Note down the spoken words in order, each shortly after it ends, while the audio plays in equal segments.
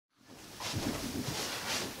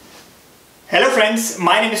Hello friends,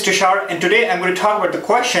 my name is Tushar and today I'm going to talk about the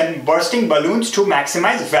question bursting balloons to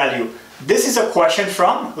maximize value. This is a question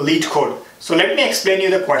from Leetcode. So let me explain you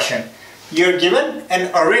the question. You're given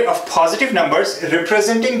an array of positive numbers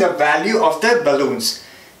representing the value of the balloons.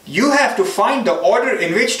 You have to find the order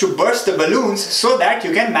in which to burst the balloons so that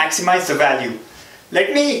you can maximize the value.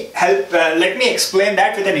 Let me explain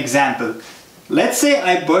that with an example. Let's say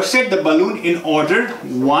I bursted the balloon in order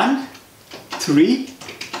 1, 3,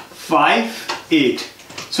 5, 8.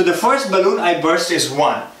 So the first balloon I burst is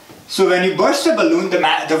 1. So when you burst a balloon, the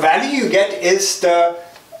value you get is the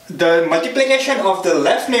multiplication of the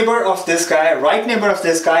left neighbor of this guy, right neighbor of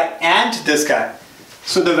this guy, and this guy.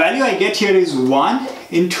 So the value I get here is 1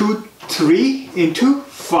 into 3 into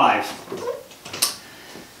 5.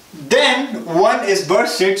 Then 1 is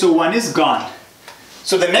bursted, so 1 is gone.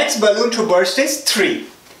 So the next balloon to burst is 3.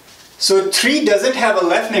 So 3 doesn't have a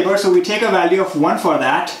left neighbor, so we take a value of 1 for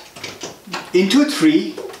that, into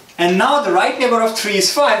 3, and now the right neighbor of 3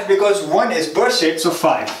 is 5 because 1 is bursted, so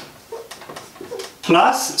 5.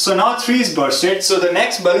 Plus, so now 3 is bursted, so the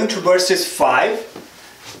next balloon to burst is 5.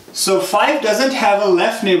 So 5 doesn't have a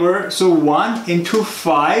left neighbor, so 1 into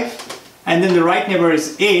 5, and then the right neighbor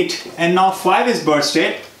is 8, and now 5 is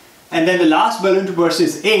bursted, and then the last balloon to burst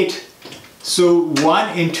is 8, so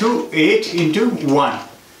 1 into 8 into 1.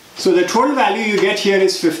 So the total value you get here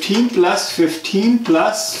is 15 plus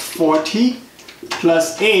 40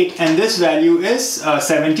 plus 8, and this value is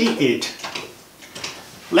 78.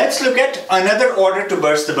 Let's look at another order to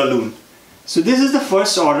burst the balloon. So this is the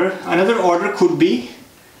first order. Another order could be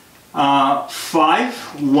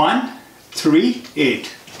 5, 1, 3,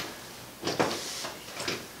 8.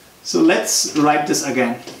 So let's write this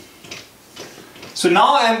again. So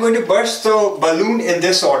now I am going to burst the balloon in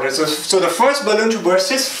this order. So the first balloon to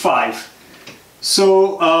burst is 5.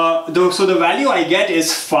 So the value I get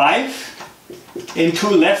is 5 into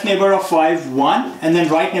left neighbor of 5, 1, and then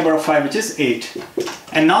right neighbor of 5, which is 8.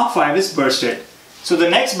 And now 5 is bursted. So the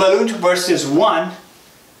next balloon to burst is 1.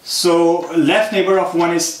 So left neighbor of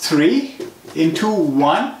 1 is 3 into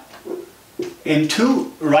 1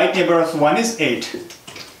 into right neighbor of 1 is 8.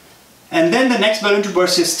 And then the next balloon to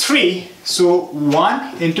burst is 3, so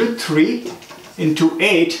 1 into 3 into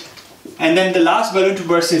 8, and then the last balloon to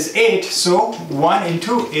burst is 8, so 1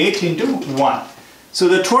 into 8 into 1. So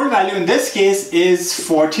the total value in this case is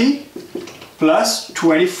 40 plus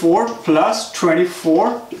 24 plus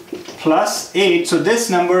 24 plus 8, so this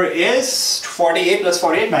number is 48 plus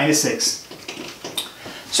 48, 96.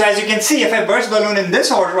 So as you can see, if I burst balloon in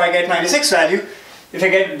this order, I get 96 value. If I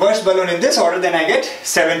get burst balloon in this order, then I get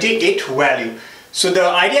 78 value. So the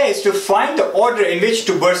idea is to find the order in which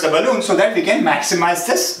to burst the balloon so that we can maximize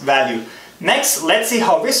this value. Next, let's see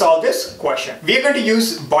how we solve this question. We are going to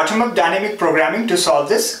use bottom-up dynamic programming to solve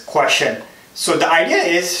this question. So the idea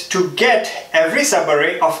is to get every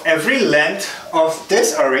subarray of every length of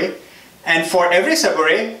this array, and for every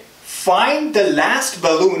subarray, find the last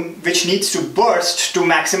balloon which needs to burst to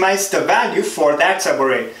maximize the value for that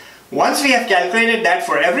subarray. Once we have calculated that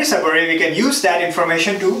for every subarray, we can use that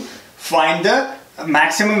information to find the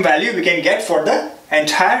maximum value we can get for the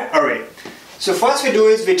entire array. So first we do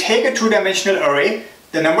is we take a two-dimensional array.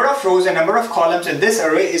 The number of rows and number of columns in this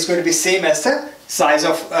array is going to be same as the size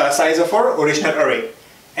of our original array.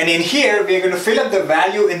 And in here we are going to fill up the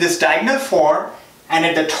value in this diagonal form, and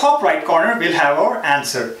at the top right corner we'll have our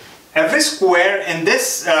answer. Every square in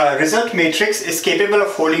this result matrix is capable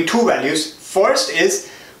of holding two values. First is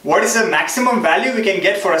what is the maximum value we can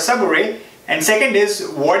get for a subarray, and second is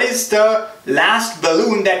what is the last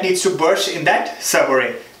balloon that needs to burst in that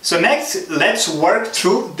subarray. So next, let's work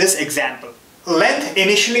through this example. Length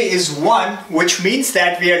initially is 1, which means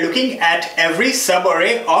that we are looking at every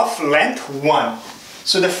subarray of length 1.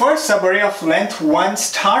 So the first subarray of length 1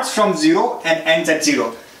 starts from 0 and ends at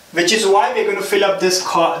 0, which is why we're going to fill up this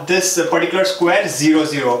particular square 0,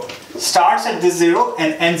 0. Starts at this 0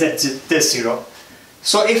 and ends at this 0.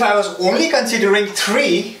 So if I was only considering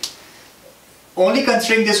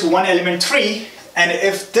this one element 3, and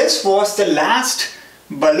if this was the last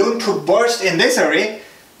balloon to burst in this array,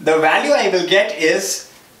 the value I will get is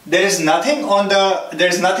there is nothing on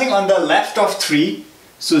the left of 3,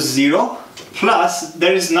 so 0, plus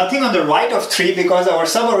there is nothing on the right of 3 because our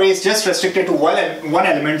subarray is just restricted to one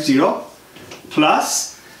element 0,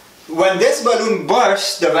 plus when this balloon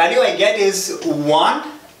bursts, the value I get is 1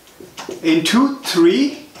 into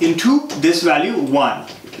 3 into this value 1.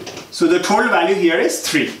 So the total value here is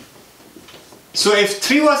 3. So if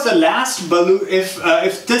 3 was the last balloon, if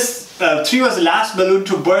this 3 was the last balloon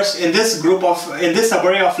to burst in this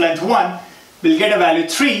subarray of length 1, we'll get a value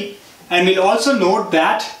 3, and we'll also note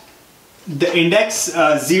that the index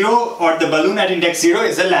 0 or the balloon at index 0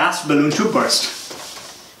 is the last balloon to burst.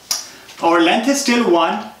 Our length is still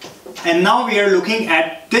 1, and now we are looking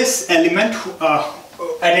at this element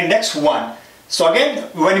at index 1. So again,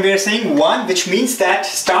 when we are saying 1, which means that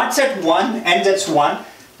starts at 1, ends at 1,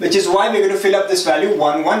 which is why we're going to fill up this value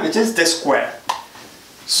 1, 1, which is this square.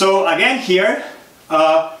 So again here,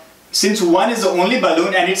 since 1 is the only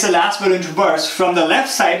balloon and it's the last balloon to burst, from the left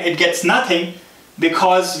side it gets nothing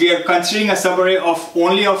because we are considering a subarray of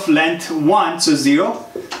only of length 1, so 0.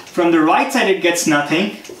 From the right side it gets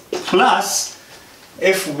nothing, plus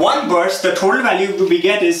if 1 bursts, the total value we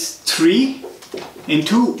get is 3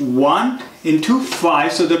 into 1 into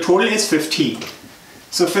 5, so the total is 15.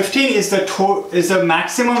 So 15 is the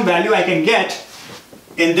maximum value I can get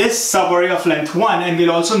in this subarray of length 1, and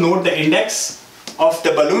we'll also note the index of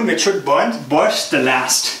the balloon which should burst the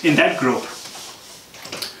last in that group.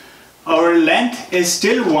 Our length is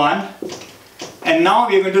still 1, and now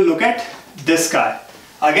we're going to look at this guy.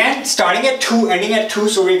 Again, starting at 2, ending at 2,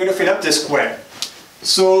 so we're going to fill up this square.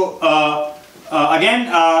 So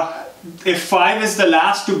if 5 is the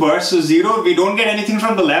last to burst, so 0, we don't get anything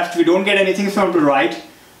from the left, we don't get anything from the right,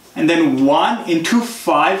 and then 1 into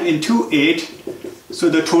 5 into 8, so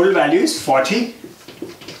the total value is 40.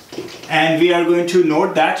 And we are going to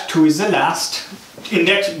note that 2 is the last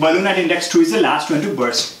balloon at index 2 is the last one to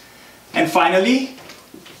burst. And finally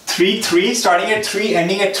 3, 3, starting at 3,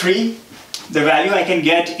 ending at 3, the value I can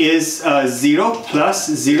get is 0 plus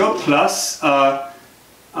 0 plus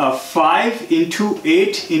 5 into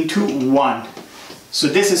 8 into 1. So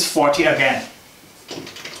this is 40 again.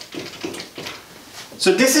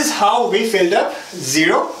 So this is how we filled up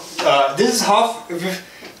 0. This is how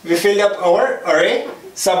we filled up our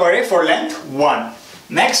subarray for length 1.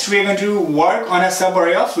 Next we are going to work on a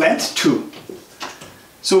subarray of length 2.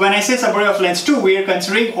 So when I say subarray of length 2, we are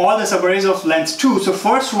considering all the subarrays of length 2. So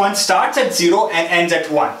first one starts at 0 and ends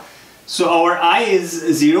at 1. So our I is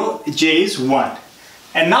 0, j is 1.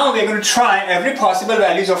 And now we are going to try every possible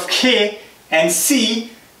values of k and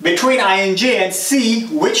c between I and j, and see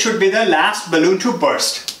which should be the last balloon to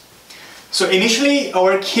burst. So initially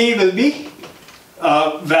our k will be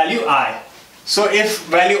value I. So if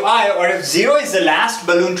value I, or if 0 is the last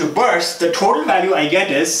balloon to burst, the total value I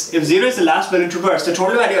get is, if 0 is the last balloon to burst, the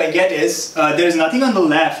total value I get is, there is nothing on the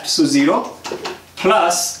left, so 0,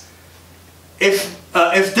 plus, if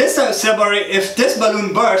this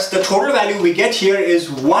balloon bursts, the total value we get here is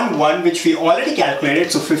 1, 1, which we already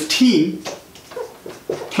calculated, so 15,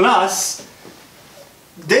 plus,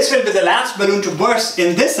 this will be the last balloon to burst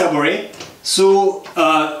in this subarray, so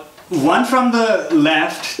 1 from the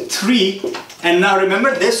left, 3, and now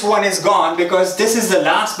remember this one is gone because this is the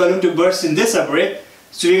last balloon to burst in this subarray,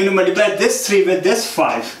 so we're going to multiply this 3 with this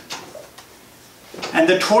 5, and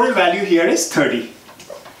the total value here is 30.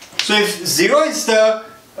 So if 0 is the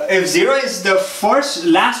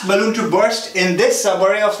last balloon to burst in this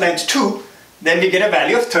subarray of length 2, then we get a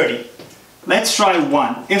value of 30. Let's try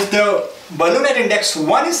 1. If the balloon at index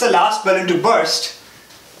 1 is the last balloon to burst,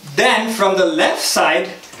 then from the left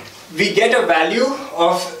side we get a value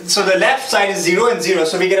of, so the left side is 0 and 0,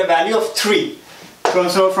 so we get a value of 3.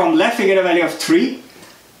 So from left we get a value of 3.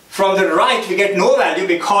 From the right we get no value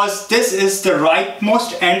because this is the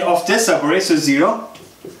rightmost end of this subarray, so 0.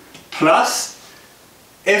 Plus,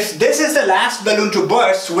 if this is the last balloon to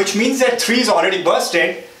burst, which means that 3 is already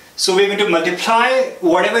bursted, so we're going to multiply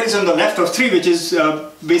whatever is on the left of 3, which is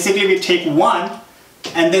basically we take 1,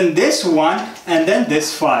 and then this 1, and then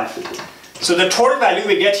this 5. So the total value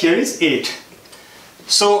we get here is 8.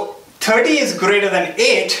 So 30 is greater than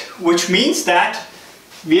 8, which means that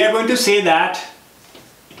we are going to say that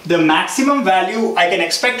the maximum value I can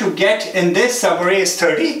expect to get in this subarray is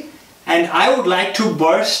 30, and I would like to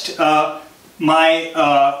burst my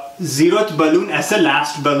 0th balloon as the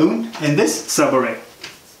last balloon in this subarray.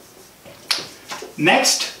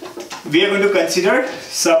 Next, we are going to consider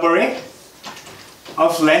subarray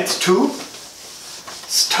of length 2,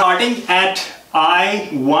 starting at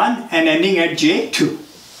I1 and ending at J2.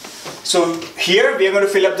 So here we are going to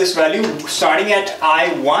fill up this value starting at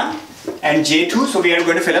I1 and J2, so we are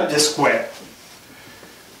going to fill up this square.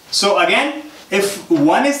 So again, if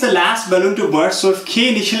 1 is the last balloon to burst, so if k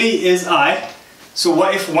initially is I, so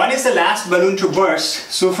if 1 is the last balloon to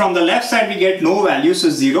burst, so from the left side we get no value, so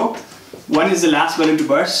 0, 1 is the last balloon to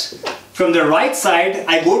burst. From the right side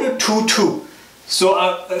I go to 2, 2.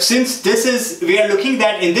 So since this is, we are looking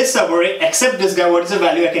that in this subarray, except this guy, what is the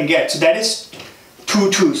value I can get? So that is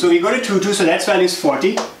 2, 2. So we go to 2, 2, so that's value is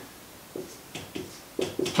 40.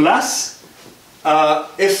 Plus,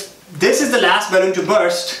 if this is the last balloon to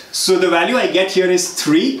burst, so the value I get here is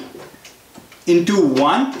 3 into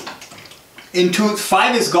 1 into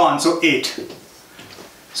 5 is gone, so 8.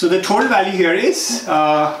 So the total value here is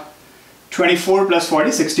 24 plus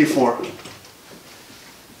 40, 64.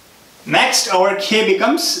 Next, our k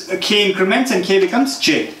increments and k becomes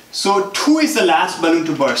j. So 2 is the last balloon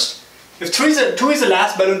to burst. If 2 is the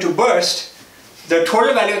last balloon to burst, the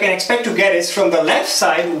total value I can expect to get is from the left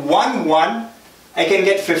side 1, 1, I can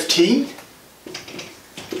get 15.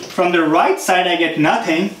 From the right side I get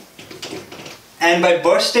nothing. And by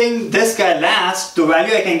bursting this guy last, the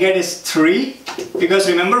value I can get is 3, because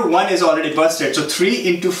remember 1 is already bursted. So 3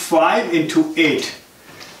 into 5 into 8.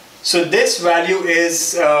 So this value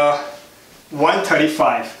is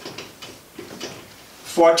 135.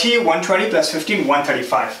 40, 120 plus 15,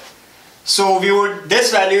 135. So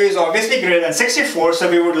this value is obviously greater than 64, so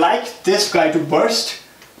we would like this guy to burst.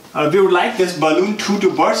 We would like this balloon 2 to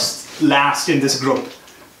burst last in this group.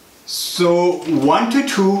 So 1 to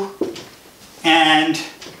 2 and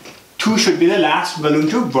 2 should be the last balloon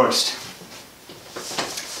to burst.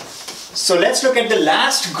 So let's look at the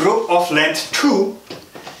last group of length 2,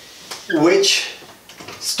 which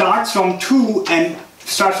starts from 2 and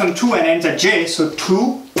ends at j, so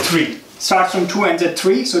 2, 3. Starts from 2 ends at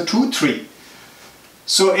 3, so 2, 3.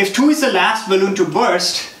 So if 2 is the last balloon to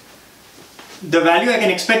burst, the value I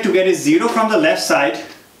can expect to get is 0 from the left side.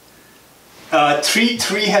 3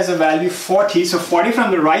 has a value 40, so 40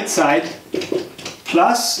 from the right side,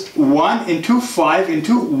 plus 1 into 5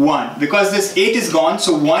 into 1. Because this 8 is gone,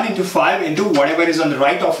 so 1 into 5 into whatever is on the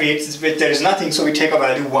right of 8, which there is nothing, so we take a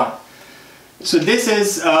value 1. So this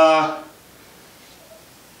is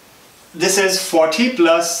 40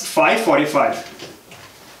 plus 5, 45.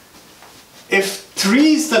 If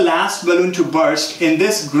 3 is the last balloon to burst in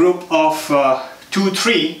this group of 2,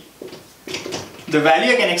 3, the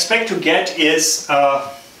value I can expect to get is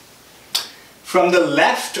from the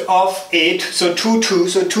left of 8, so 2, 2.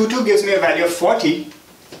 So 2, 2 gives me a value of 40.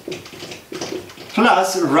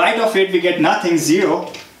 Plus right of 8 we get nothing,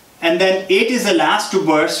 0. And then 8 is the last to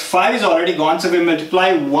burst. 5 is already gone, so we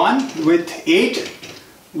multiply 1 with 8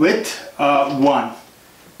 with 1.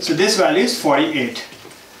 So this value is 48.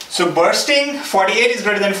 So bursting 48 is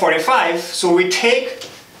greater than 45. So we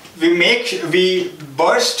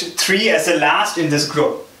burst 3 as the last in this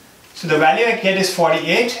group. So the value I get is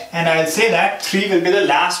 48, and I'll say that 3 will be the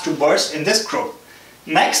last to burst in this group.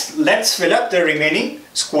 Next, let's fill up the remaining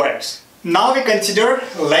squares. Now we consider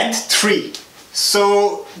length 3.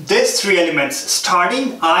 So these 3 elements,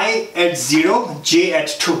 starting I at 0, j at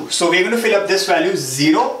 2. So we're going to fill up this value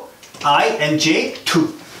 0, I and j,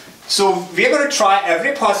 2. So we're going to try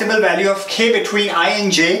every possible value of k between I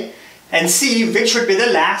and j and see which should be the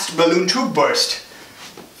last balloon to burst.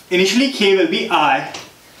 Initially k will be I.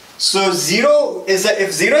 So if 0 is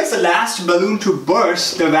the last balloon to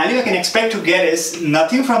burst, the value I can expect to get is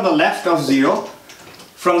nothing from the left of 0.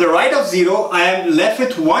 From the right of 0, I am left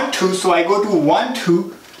with 1, 2, so I go to 1,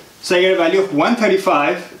 2, so I get a value of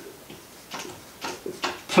 135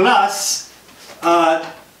 plus,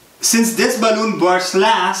 since this balloon bursts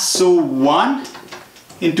last, so 1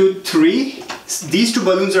 into 3, these 2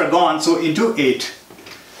 balloons are gone, so into 8.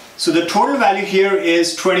 So the total value here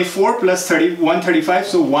is 24 plus 135,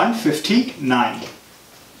 so 159.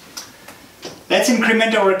 Let's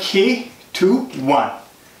increment our k to 1.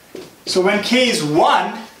 So when k is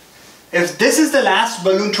 1, if this is the last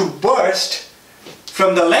balloon to burst,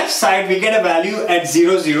 from the left side we get a value at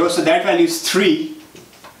 0, 0, so that value is 3.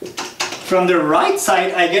 From the right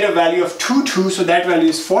side I get a value of 2, 2, so that value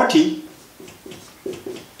is 40.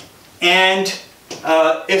 And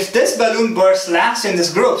if this balloon bursts last in this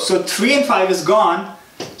group, so 3 and 5 is gone,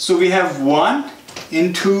 so we have 1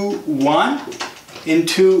 into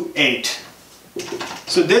 8.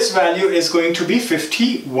 So this value is going to be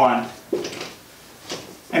 51.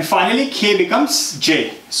 And finally k becomes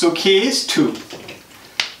j. So k is 2.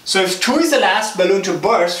 So if 2 is the last balloon to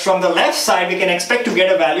burst, from the left side we can expect to get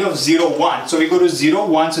a value of 0, 1. So we go to 0,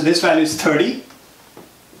 1, so this value is 30.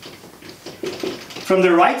 From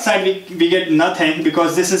the right side we get nothing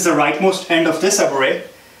because this is the rightmost end of this subarray.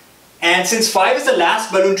 And since 5 is the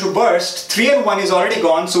last balloon to burst, 3 and 1 is already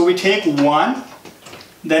gone, so we take 1,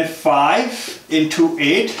 then 5 into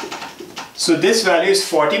 8. So this value is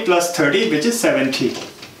 40 plus 30, which is 70.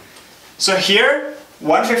 So here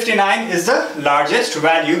 159 is the largest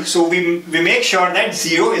value, so we make sure that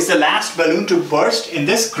 0 is the last balloon to burst in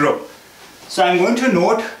this group. So I'm going to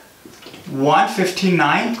note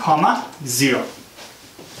 159, 0.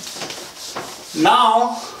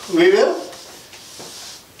 Now we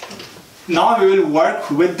will work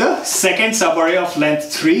with the second subarray of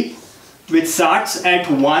length 3, which starts at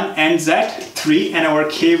 1, ends at 3, and our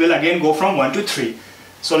k will again go from 1 to 3.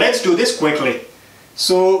 So let's do this quickly.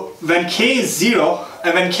 So when k is 0,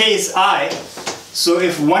 when k is I, so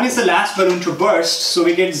if 1 is the last balloon to burst, so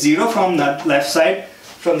we get 0 from the left side.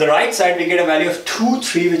 From the right side we get a value of 2,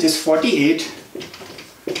 3, which is 48.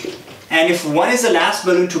 And if 1 is the last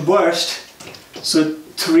balloon to burst, so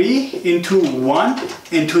 3 into 1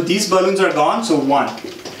 into these balloons are gone, so 1.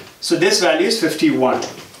 So this value is 51.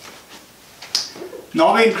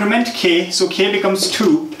 Now we increment k, so k becomes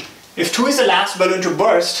 2. If 2 is the last balloon to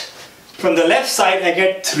burst, from the left side I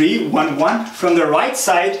get 3, 1, 1. From the right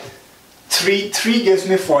side, 3 gives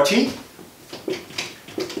me 40.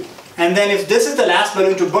 And then if this is the last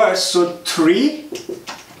balloon to burst, so 3,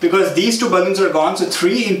 because these two balloons are gone, so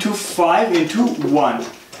 3 into 5 into 1.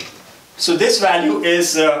 So this value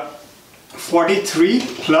is 43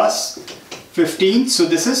 plus 15, so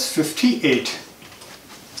this is 58.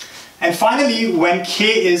 And finally, when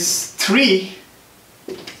k is 3,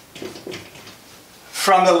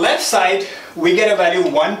 from the left side we get a value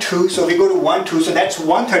 1, 2, so we go to 1, 2, so that's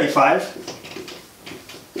 135.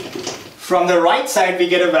 From the right side we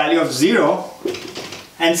get a value of 0,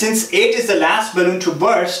 and since 8 is the last balloon to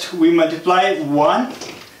burst, we multiply 1,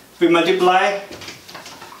 we multiply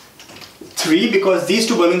 3 because these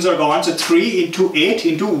two balloons are gone, so 3 into 8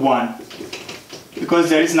 into 1. Because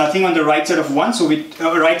there is nothing on the right side of 1, so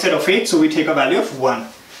right side of 8, so we take a value of 1.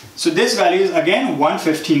 So this value is again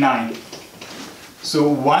 159. So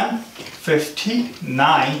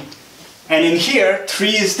 159, and in here 3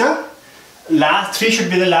 is the last, 3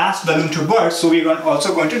 should be the last balloon to burst, so we're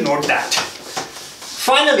also going to note that.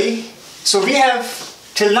 Finally, so we have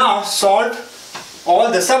till now solved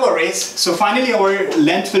all the subarrays, so finally our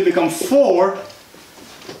length will become 4,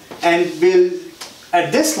 and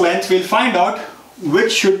at this length we'll find out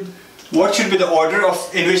what should be the order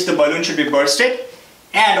in which the balloon should be bursted,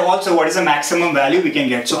 and also what is the maximum value we can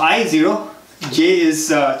get. So I0, j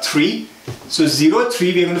is 3, so 0,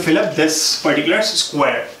 3 we're going to fill up this particular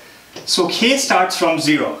square. So k starts from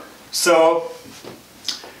 0. So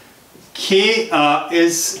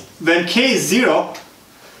when k is 0,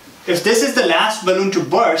 if this is the last balloon to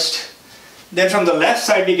burst, then from the left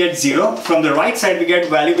side we get 0, from the right side we get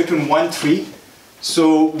value between 1, 3.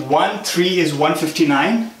 So 1, 3 is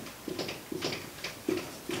 159,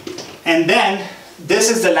 and then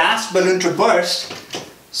this is the last balloon to burst,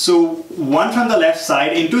 so 1 from the left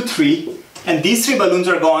side into 3, and these 3 balloons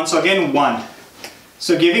are gone, so again 1.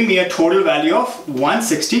 So giving me a total value of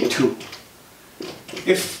 162.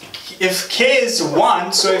 If k is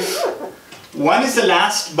 1, so if 1 is the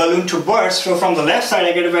last balloon to burst, so from the left side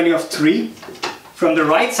I get a value of 3. From the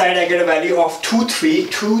right side I get a value of 2, 3.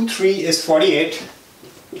 2, 3 is 48.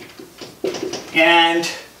 And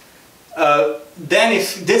then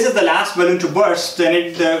if this is the last balloon to burst, then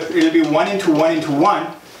it will be 1 into 1 into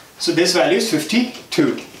 1. So this value is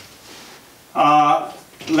 52.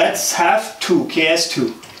 Let's have 2, k as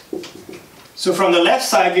 2. So from the left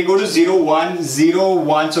side we go to 0, 1, 0,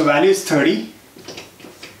 1, so value is 30.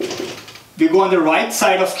 We go on the right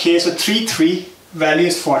side of k, so 3, 3, value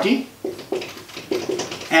is 40.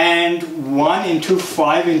 And 1 into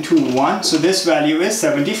 5 into 1, so this value is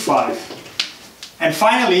 75. And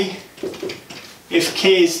finally, if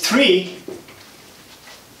k is 3,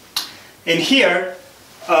 in here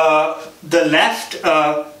the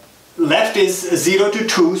left is 0 to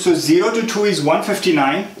 2, so 0 to 2 is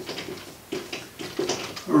 159,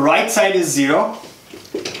 right side is 0,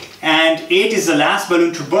 and 8 is the last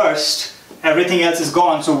balloon to burst, everything else is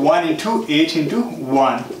gone, so 1 into 8 into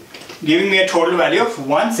 1, giving me a total value of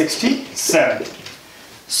 167.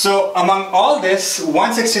 So among all this,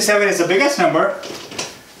 167 is the biggest number,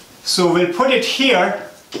 so we'll put it here,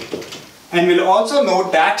 and we'll also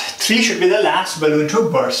note that 3 should be the last balloon to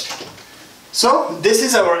burst. So this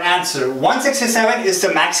is our answer. 167 is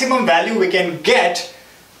the maximum value we can get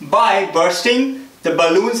by bursting the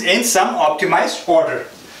balloons in some optimized order.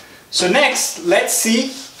 So next, let's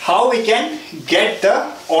see how we can get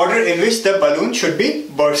the order in which the balloon should be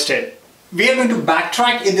bursted. We are going to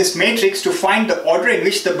backtrack in this matrix to find the order in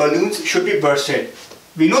which the balloons should be bursted.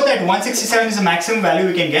 We know that 167 is the maximum value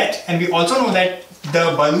we can get, and we also know that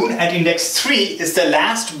the balloon at index 3 is the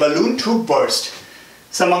last balloon to burst.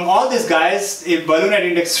 So among all these guys, a balloon at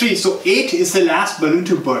index 3, so 8 is the last balloon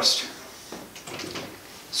to burst.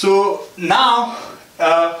 So now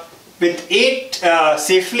with 8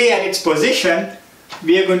 safely at its position,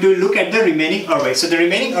 we are going to look at the remaining array. So the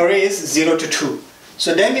remaining array is 0 to 2.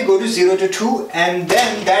 So then we go to 0 to 2, and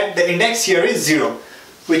then the index here is 0,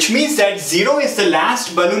 which means that 0 is the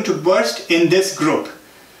last balloon to burst in this group.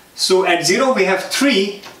 So at 0 we have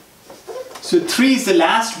 3, So 3 is the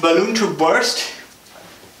last balloon to burst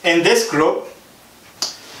in this group.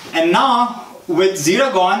 And now with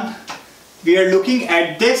 0 gone, we are looking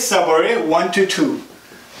at this subarray 1 to 2.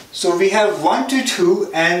 So we have 1 to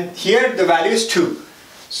 2 and here the value is 2.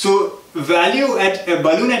 So value at a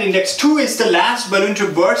balloon at index 2 is the last balloon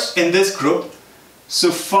to burst in this group. So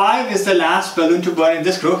 5 is the last balloon to burst in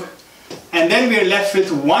this group. And then we are left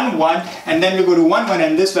with 1, 1, and then we go to 1, 1,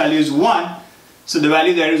 and this value is 1. So the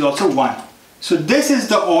value there is also 1. So this is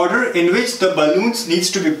the order in which the balloons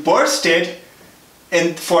needs to be bursted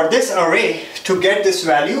for this array to get this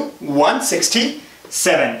value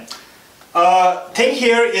 167. Thing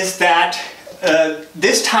here is that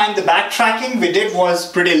this time the backtracking we did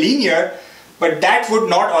was pretty linear, but that would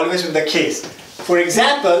not always be the case. For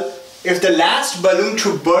example, if the last balloon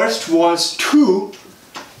to burst was 2,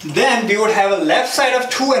 then we would have a left side of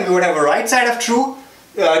 2 and we would have a right side of 2,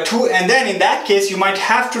 and then in that case you might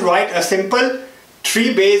have to write a simple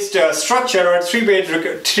tree-based structure or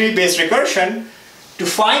tree-based recursion to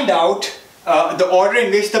find out the order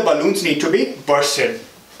in which the balloons need to be bursted.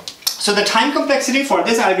 So the time complexity for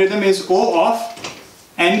this algorithm is O of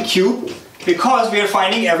n cube, because we are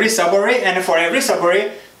finding every subarray, and for every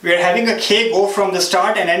subarray we are having a k go from the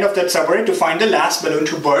start and end of that subarray to find the last balloon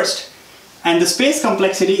to burst. And the space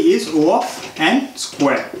complexity is O of n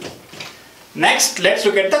squared. Next, let's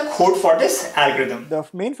look at the code for this algorithm. The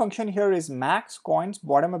main function here is max coins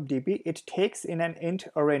bottom up dp. It takes in an int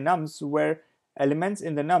array nums where elements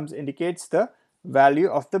in the nums indicates the value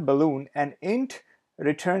of the balloon, and int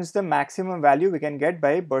returns the maximum value we can get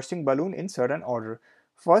by bursting balloon in certain order.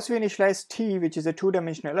 First we initialize t, which is a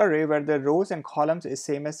two-dimensional array where the rows and columns is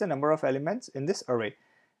same as the number of elements in this array.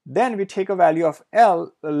 Then we take a value of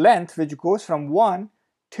L length, which goes from 1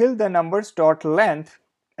 till the numbers dot length,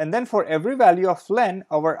 and then for every value of len,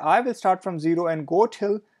 our I will start from 0 and go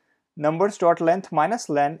till numbers dot length minus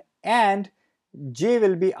len, and j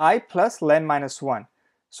will be I plus len minus 1.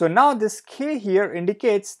 So now this k here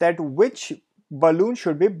indicates that which balloon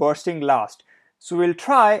should be bursting last. So we'll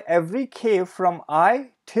try every k from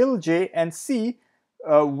I till j and see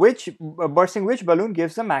bursting which balloon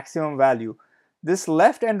gives the maximum value. This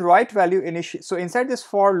left and right value so inside this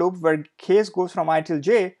for loop where k goes from I till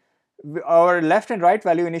j, our left and right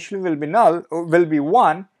value initially will be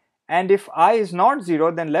 1, and if I is not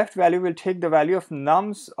 0, then left value will take the value of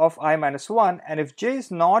nums of I minus 1, and if j is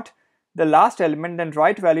not the last element, then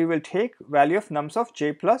right value will take value of nums of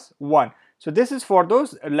j plus 1. So this is for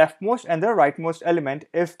those leftmost and the rightmost element.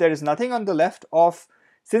 If there is nothing on the left of,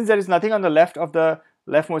 since there is nothing on the left of the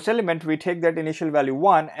leftmost element, we take that initial value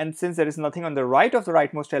 1, and since there is nothing on the right of the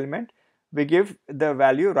rightmost element, we give the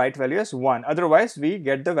right value as 1. Otherwise, we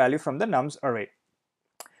get the value from the nums array.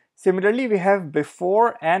 Similarly, we have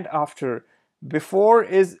before and after. Before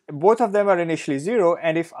is, both of them are initially 0,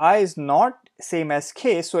 and if I is not same as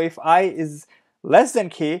k, so if I is less than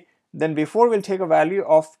k, then before will take a value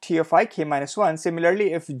of t of I k minus 1.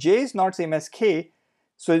 Similarly, if j is not same as k,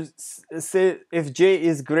 so say if j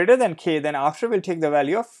is greater than k, then after will take the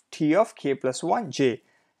value of t of k plus 1 j.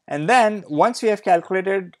 And then once we have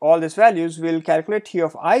calculated all these values, we'll calculate t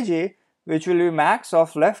of ij, which will be max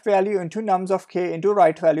of left value into nums of k into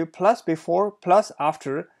right value plus before plus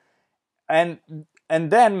after, and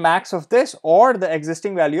then max of this or the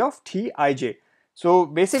existing value of tij. So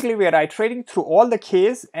basically we are iterating through all the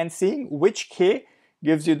k's and seeing which k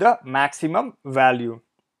gives you the maximum value.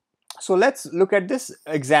 So let's look at this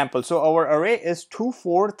example. So our array is 2,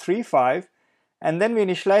 4, 3, 5, and then we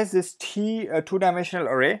initialize this two-dimensional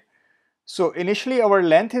array. So initially our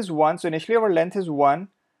length is 1, so initially our length is 1,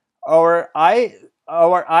 our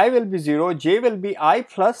I will be 0, j will be I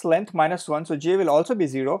plus length minus 1, so j will also be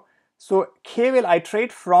 0. So k will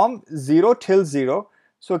iterate from 0 till 0.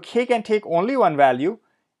 So k can take only one value,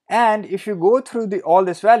 and if you go through all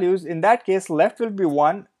these values, in that case left will be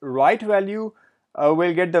 1, right value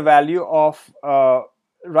will get the value of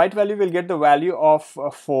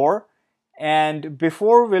 4, and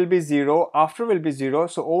before will be 0, after will be 0.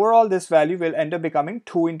 So overall this value will end up becoming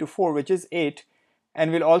 2 into 4, which is 8,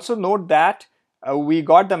 and we'll also note that we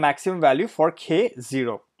got the maximum value for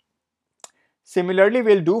k0. Similarly,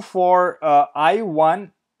 we'll do for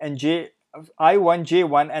I1 and I1,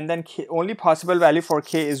 J1, and then k, only possible value for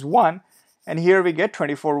k is 1, and here we get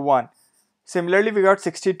 24, 1. Similarly, we got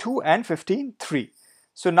 62 and 15, 3.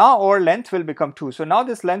 So now our length will become 2. So now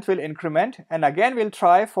this length will increment, and again we'll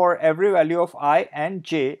try for every value of I and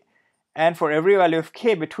j, and for every value of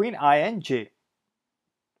k between I and j.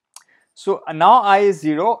 So now I is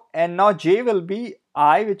 0, and now j will be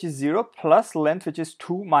I, which is 0, plus length, which is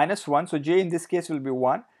 2 minus 1. So j in this case will be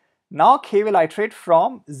 1. Now k will iterate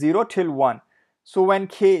from 0 till 1. So when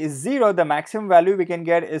k is 0, the maximum value we can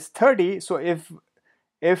get is 30. So if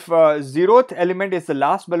 0th element is the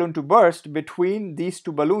last balloon to burst between these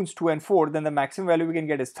two balloons 2 and 4, then the maximum value we can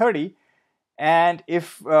get is 30. And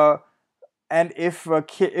if 1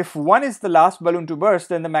 is the last balloon to burst,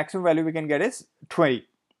 then the maximum value we can get is 20.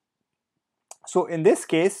 So in this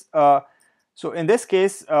case 30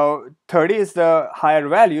 is the higher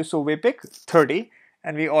value, so we pick 30,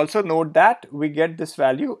 and we also note that we get this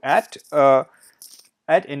value at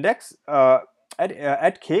index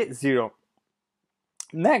at k0.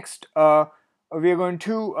 Next, we are going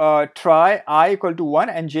to try I equal to 1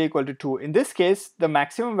 and j equal to 2. In this case, the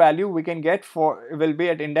maximum value we can get will be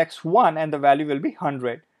at index 1, and the value will be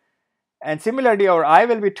 100. And similarly, our I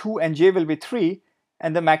will be 2 and j will be 3,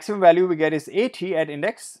 and the maximum value we get is 80 at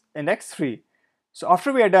index 3. So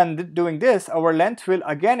after we are done doing this, our length will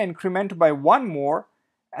again increment by 1 more,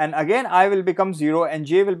 and again I will become 0 and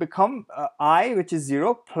j will become I, which is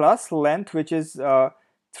 0, plus length, which is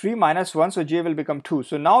 3 minus 1, so j will become 2.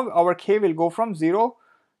 So now our k will go from 0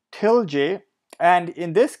 till j, and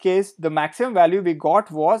in this case the maximum value we got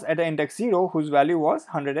was at index 0, whose value was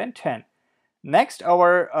 110. Next,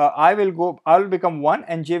 our I will become 1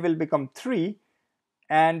 and j will become 3,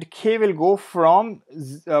 and k will go from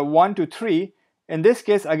 1 to 3. In this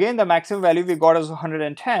case, again the maximum value we got is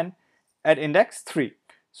 110 at index 3.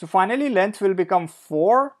 So finally length will become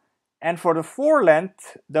 4, and for the 4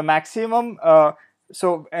 length the maximum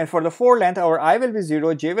and for the 4 length our I will be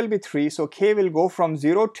 0, j will be 3, so k will go from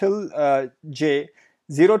 0 till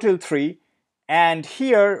 3, and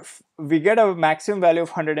here we get a maximum value of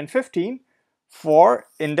 115 for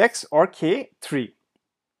index or k3.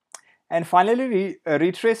 And finally,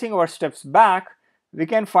 retracing our steps back, we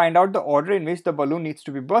can find out the order in which the balloon needs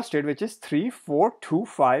to be bursted, which is 3, 4, 2,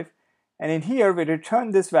 5. And in here we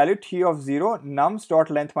return this value t of 0 nums dot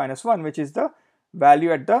length minus 1, which is the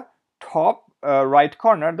value at the top right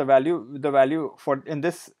corner. The value for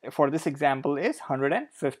this example is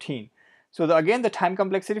 115. So again the time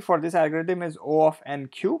complexity for this algorithm is O of n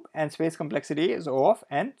cube, and space complexity is O of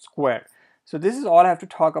n squared. So this is all I have to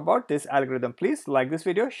talk about this algorithm. Please like this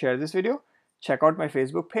video, share this video, check out my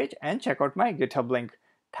Facebook page, and check out my GitHub link.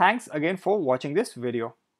 Thanks again for watching this video.